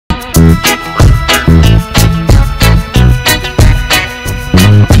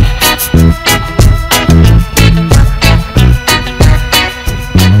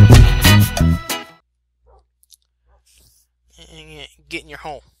Get in your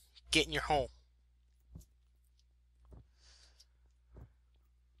hole. Get in your hole.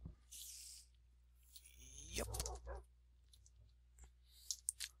 Yep.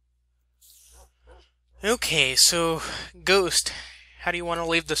 Okay, so, Ghost, how do you want to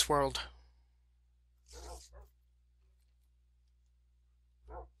leave this world?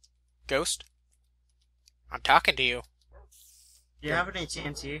 Ghost? I'm talking to you. Do you have any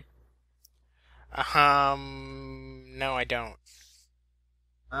TNT? No, I don't.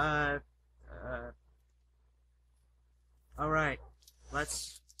 Alright.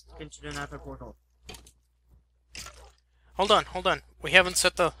 Let's get to another portal. Hold on. We haven't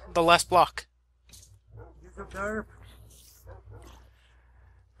set the last block. You're so derp.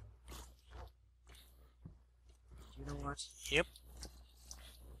 You know what? Yep.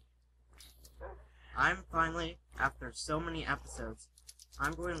 I'm finally, after so many episodes,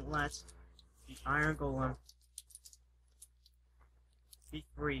 I'm going to let the Iron Golem be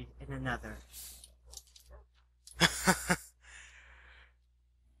free in another.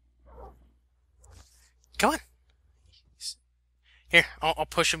 Come on. Here, I'll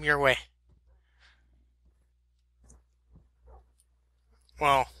push him your way.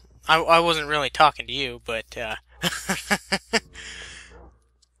 Well, I wasn't really talking to you, but,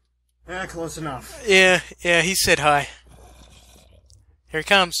 Yeah, close enough. Yeah, he said hi. Here he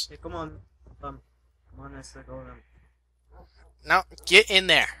comes. Hey, come on. Come on, Mr. Golem. No, get in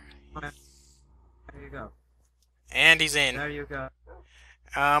there. There you go. And he's in. There you go.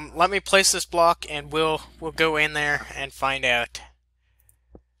 Let me place this block, and we'll go in there and find out.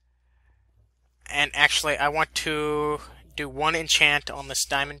 And actually, I want to do one enchant on this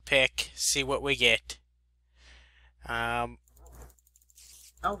diamond pick, see what we get. Oh,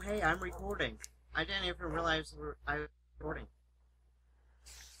 hey, I'm recording. I didn't even realize I was recording.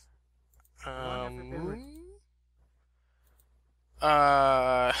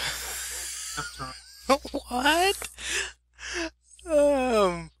 What?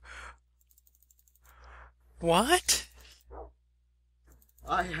 What?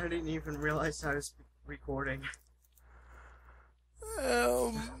 I didn't even realize I was recording.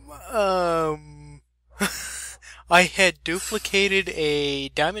 I had duplicated a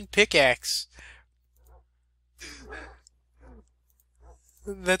diamond pickaxe.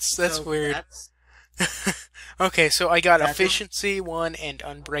 That's So weird. That's... Okay, so I got efficiency 1 and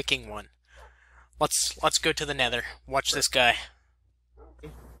unbreaking 1. Let's go to the Nether. Watch this guy.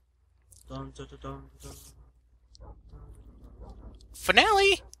 Dun, dun, dun, dun, dun.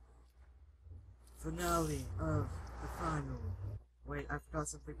 Finale. Finale of the final. Wait, I forgot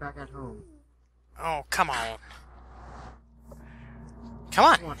something back at home. Oh, come on. Come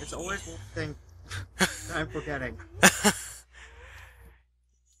on. Come on, it's always one thing that I'm forgetting.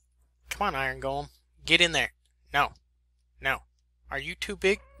 Come on, Iron Golem. Get in there. No. Are you too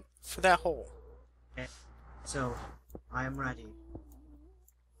big for that hole? Okay. So, I am ready.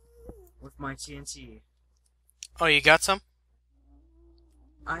 With my TNT. Oh, you got some?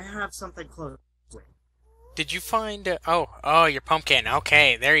 I have something close. Did you find... Oh, your pumpkin.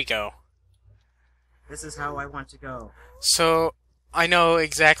 Okay, there you go. This is how I want to go. So, I know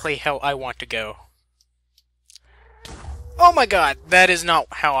exactly how I want to go. Oh my god, that is not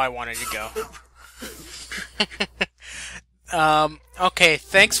how I wanted to go. Okay,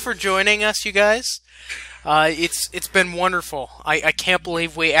 thanks for joining us, you guys. It's been wonderful. I can't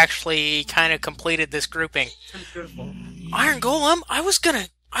believe we actually kind of completed this grouping. Beautiful. Iron Golem, I was gonna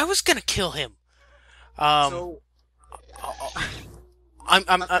kill him. So, I'm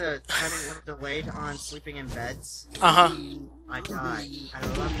after having delayed on sleeping in beds, I died at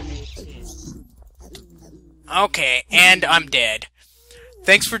 11:18. Okay, and I'm dead.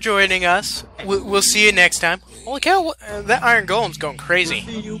 Thanks for joining us. We'll see you next time. Holy cow, that Iron Golem's going crazy.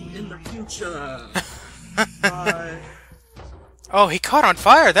 See you in the future. Bye. Oh, he caught on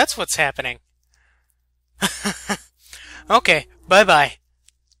fire. That's what's happening. Okay, bye-bye.